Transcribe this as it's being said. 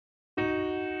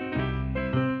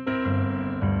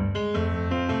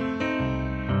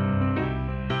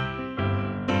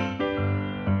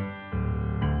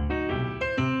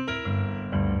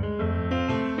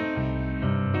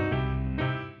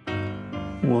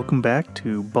welcome back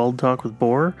to Bald Talk with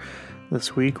Boar.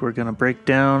 This week we're going to break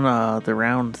down the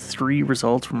round 3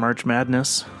 results from March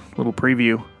Madness. Little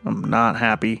preview. I'm not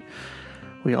happy.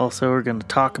 We also are going to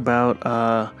talk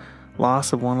about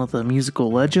loss of one of the musical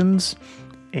legends,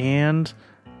 and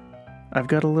I've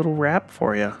got a little rap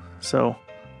for you. So,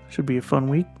 should be a fun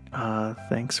week.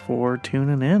 Thanks for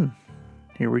tuning in.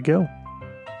 Here we go.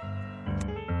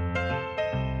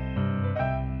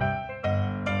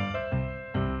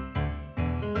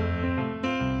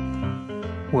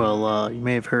 Well, you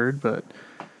may have heard, but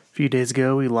a few days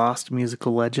ago we lost a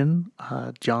musical legend,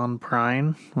 John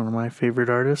Prine, one of my favorite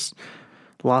artists,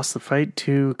 lost the fight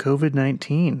to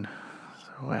COVID-19.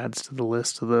 So adds to the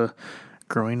list of the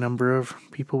growing number of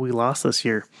people we lost this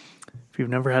year. If you've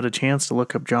never had a chance to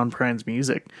look up John Prine's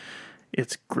music,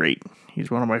 it's great. He's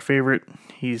one of my favorite.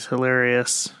 He's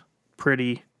hilarious,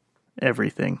 pretty,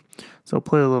 everything. So I'll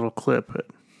play a little clip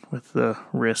with the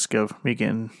risk of me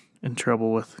getting in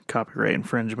trouble with copyright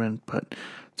infringement, but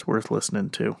it's worth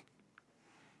listening to.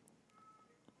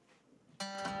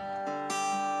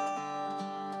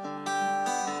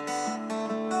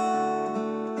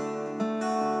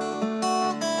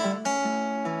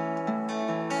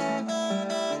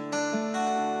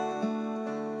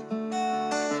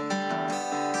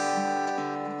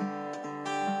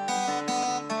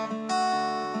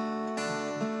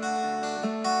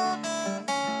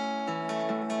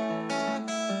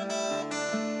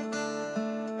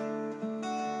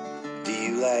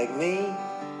 Like me?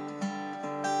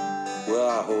 Well,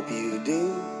 I hope you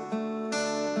do.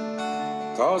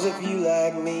 'Cause if you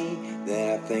like me,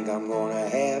 then I think I'm gonna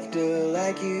have to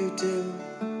like you too.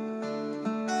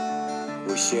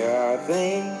 We'll share our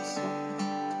things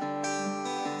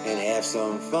and have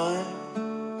some fun.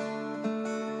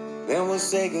 Then we'll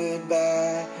say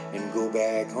goodbye and go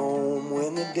back home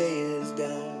when the day is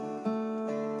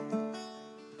done.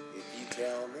 If you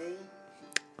tell me.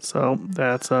 So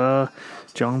that's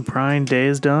John Prine, Day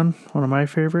Is Done, one of my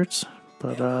favorites,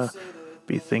 but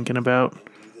be thinking about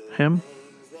him,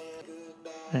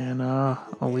 and I'll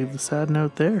leave the sad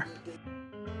note there.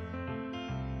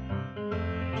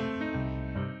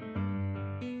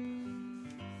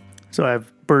 So I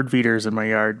have bird feeders in my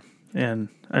yard, and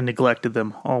I neglected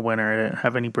them all winter. I didn't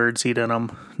have any bird seed in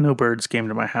them. No birds came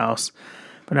to my house,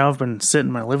 but now I've been sitting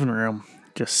in my living room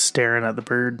just staring at the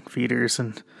bird feeders,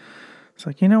 and it's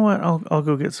like, you know what, I'll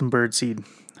go get some bird seed.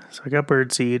 So I got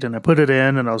bird seed and I put it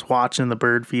in, and I was watching the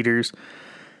bird feeders,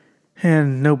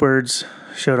 and no birds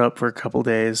showed up for a couple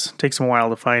days. It takes them a while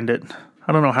to find it.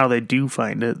 I don't know how they do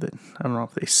find it. I don't know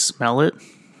if they smell it.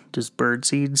 Does bird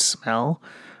seed smell?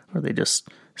 Or they just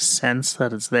sense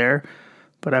that it's there?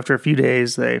 But after a few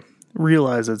days, they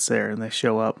realize it's there and they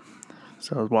show up.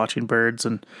 So I was watching birds,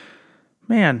 and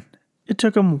man, it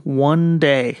took them one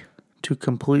day to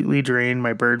completely drain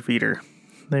my bird feeder.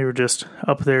 They were just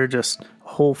up there, just a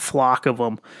whole flock of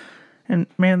them. And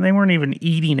man, they weren't even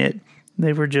eating it.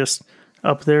 They were just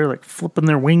up there like flipping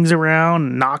their wings around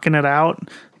and knocking it out.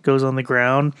 It goes on the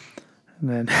ground.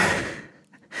 And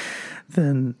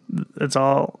then it's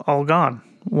all gone.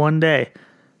 One day.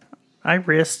 I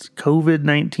risked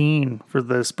COVID-19 for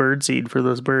this bird seed for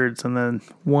those birds. And then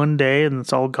one day and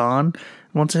it's all gone.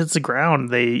 Once it hits the ground,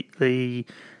 they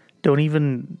don't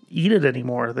even eat it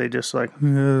anymore. They just like,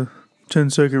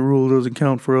 10-second rule doesn't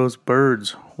count for us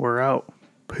birds. We're out.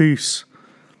 Peace.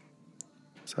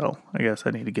 So I guess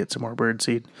I need to get some more bird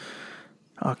seed.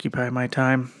 Occupy my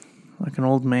time like an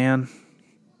old man,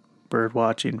 bird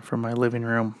watching from my living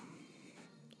room,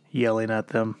 yelling at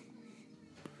them.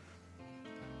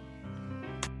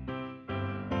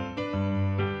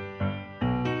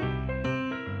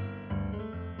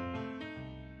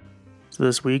 So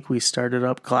this week we started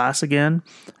up class again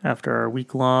after our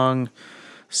week-long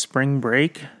spring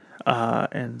break.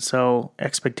 And so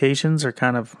expectations are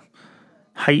kind of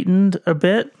heightened a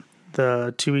bit.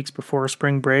 The 2 weeks before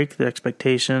spring break, the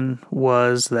expectation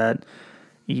was that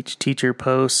each teacher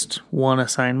post one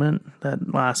assignment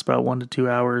that lasts about 1 to 2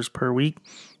 hours per week.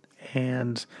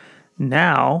 And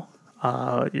now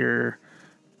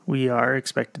we are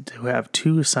expected to have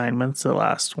 2 assignments that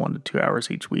last 1 to 2 hours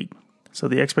each week. So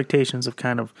the expectations have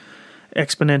kind of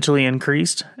exponentially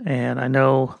increased, and I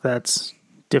know that's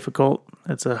difficult.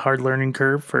 It's a hard learning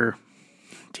curve for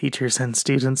teachers and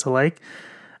students alike.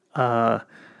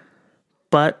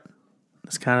 But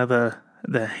it's kind of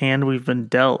the hand we've been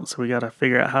dealt, so we got to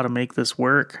figure out how to make this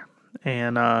work.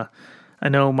 And I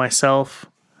know myself,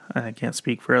 I can't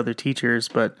speak for other teachers,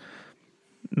 but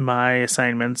my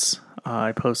assignments,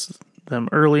 I post them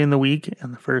early in the week,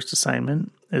 and the first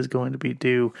assignment is going to be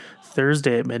due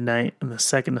Thursday at midnight, and the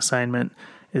second assignment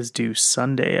is due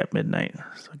Sunday at midnight.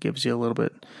 So it gives you a little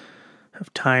bit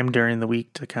of time during the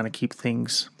week to kind of keep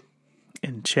things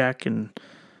in check and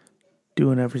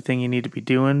doing everything you need to be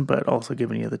doing, but also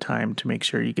giving you the time to make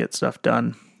sure you get stuff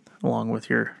done along with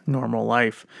your normal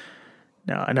life.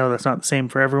 Now, I know that's not the same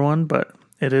for everyone, but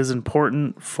it is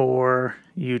important for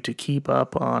you to keep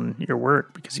up on your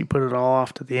work because you put it all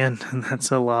off to the end, and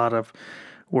that's a lot of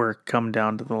work come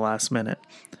down to the last minute.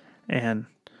 And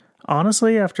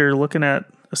honestly, after looking at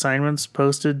assignments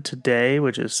posted today,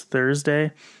 which is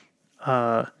Thursday,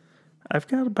 I've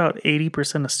got about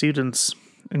 80% of students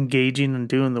engaging and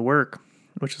doing the work,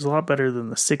 which is a lot better than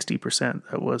the 60%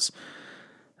 that was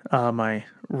my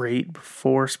rate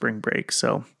before spring break.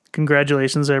 So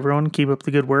congratulations, everyone. Keep up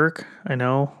the good work. I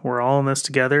know we're all in this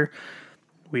together.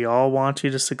 We all want you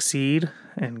to succeed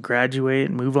and graduate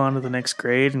and move on to the next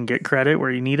grade and get credit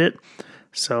where you need it.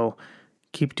 So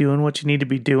keep doing what you need to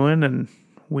be doing, and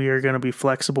we are going to be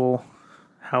flexible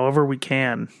however we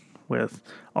can with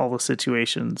all the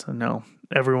situations. I know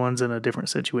everyone's in a different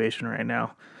situation right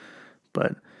now,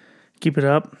 but keep it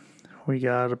up. We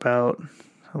got about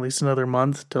at least another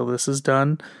month till this is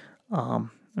done. And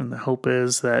the hope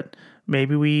is that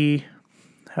maybe we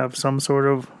have some sort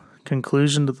of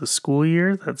conclusion to the school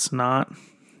year that's not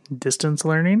distance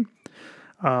learning.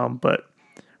 But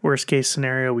worst case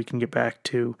scenario, we can get back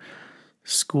to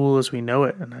school as we know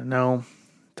it. And I know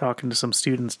talking to some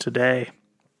students today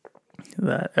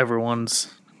that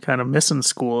everyone's kind of missing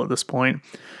school at this point.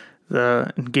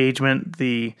 The engagement,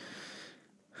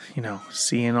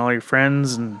 seeing all your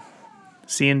friends and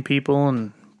seeing people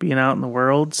and being out in the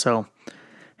world. So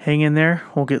hang in there.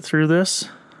 We'll get through this.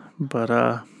 But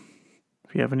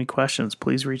if you have any questions,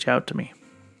 please reach out to me.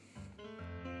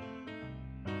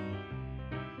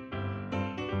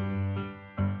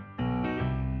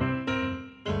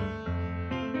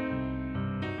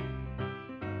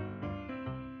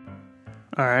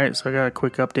 All right, so I got a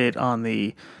quick update on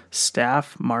the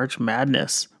staff March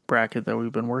Madness bracket that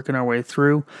we've been working our way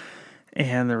through.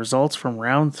 And the results from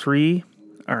round 3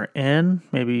 are in.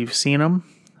 Maybe you've seen them.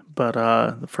 But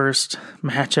the first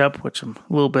matchup, which I'm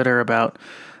a little bitter about,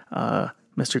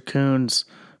 Mr. Coons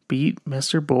beat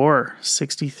Mr. Bohr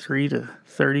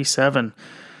 63-37.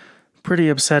 Pretty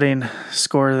upsetting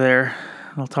score there.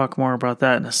 I'll talk more about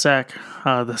that in a sec.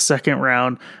 The second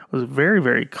round was very,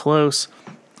 very close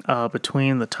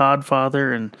between the Todd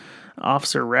Father and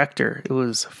Officer Rector. It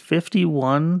was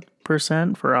 51%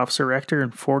 for Officer Rector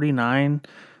and 49%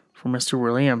 for Mr.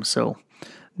 Williams. So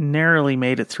narrowly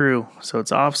made it through. So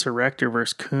it's Officer Rector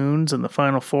versus Coons in the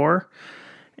final 4.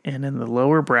 And in the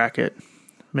lower bracket,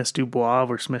 Miss Dubois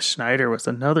versus Miss Schneider was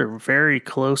another very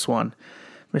close one.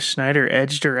 Miss Schneider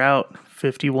edged her out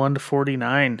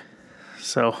 51-49.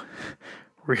 So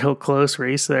real close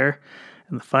race there.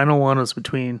 And the final one was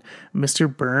between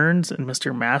Mr. Burns and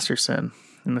Mr. Masterson.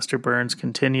 And Mr. Burns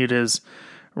continued his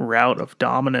route of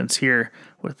dominance here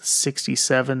with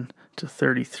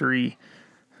 67-33.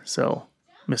 So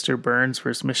Mr. Burns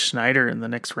versus Miss Schneider in the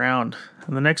next round.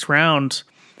 In the next round,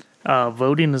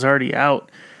 voting is already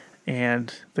out,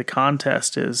 and the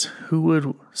contest is who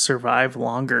would survive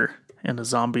longer in a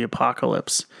zombie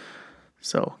apocalypse.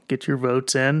 So get your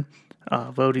votes in.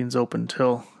 Voting's open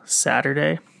till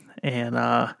Saturday, and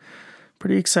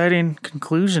pretty exciting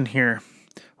conclusion here.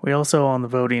 We also on the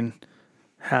voting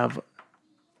have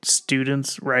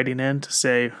students writing in to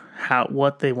say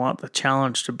what they want the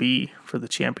challenge to be for the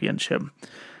championship.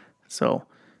 So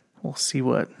we'll see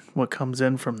what comes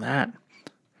in from that.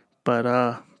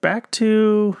 But back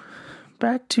to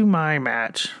my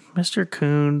match, Mr.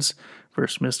 Coons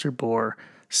versus Mr. Bohr,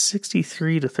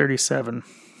 63-37.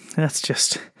 That's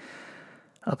just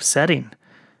upsetting.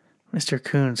 Mr.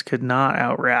 Coons could not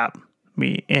out-rap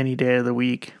me any day of the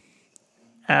week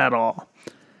at all.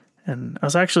 And I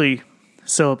was actually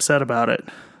so upset about it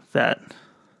that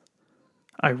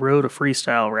I wrote a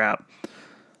freestyle rap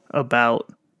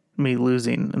about me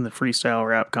losing in the freestyle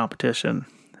rap competition.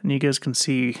 And you guys can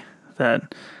see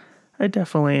that I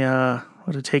definitely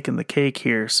would have taken the cake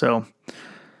here. So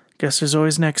guess there's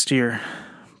always next year.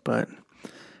 But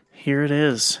here it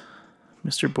is,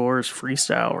 Mr. Bohr's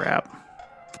freestyle rap.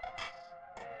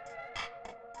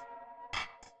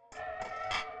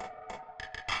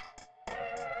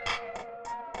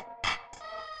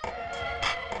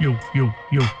 Yo, yo,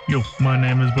 yo, yo, my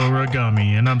name is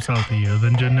Boragami, and I'm saltier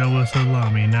than Genoa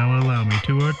salami. Now allow me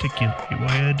to articulate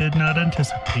why I did not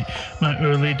anticipate my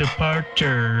early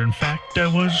departure. In fact, I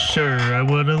was sure I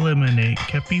would eliminate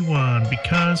Kepi 1,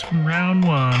 because from round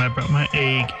 1 I brought my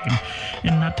A game.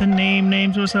 And not to name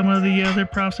names with some of the other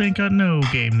profs ain't got no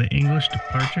game. The English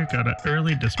departure got an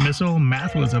early dismissal,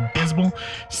 math was abysmal,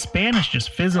 Spanish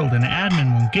just fizzled, and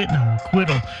admin won't get no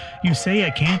acquittal. You say I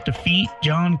can't defeat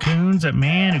John Coons, that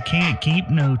man who can't keep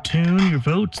no tune. Your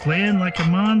votes land like a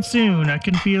monsoon, I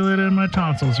can feel it in my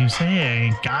tonsils. You say I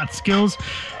ain't got skills,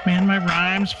 man, my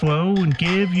rhymes flow and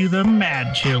give you the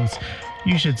mad chills.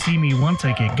 You should see me once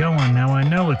I get going. Now I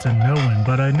know it's a knowin',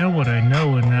 but I know what I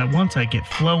know, and that once I get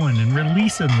flowin' and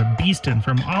releasing the beastin'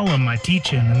 from all of my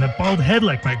teachin', and the bald head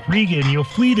like Mike Regan, you'll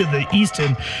flee to the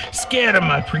eastin', scared of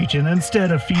my preachin',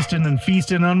 instead of feastin' and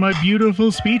feastin' on my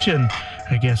beautiful speechin'.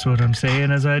 I guess what I'm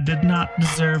saying is I did not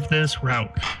deserve this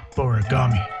route.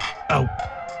 Boragami out.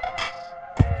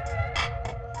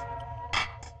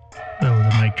 That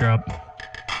was a mic drop.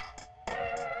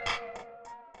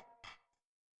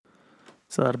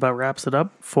 So that about wraps it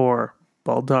up for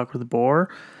Bald Talk with Boar.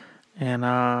 And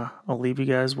I'll leave you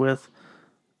guys with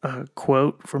a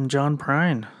quote from John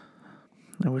Prine.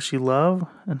 I wish you love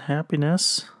and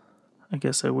happiness. I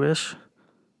guess I wish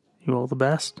you all the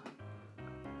best.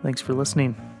 Thanks for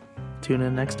listening. Tune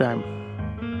in next time.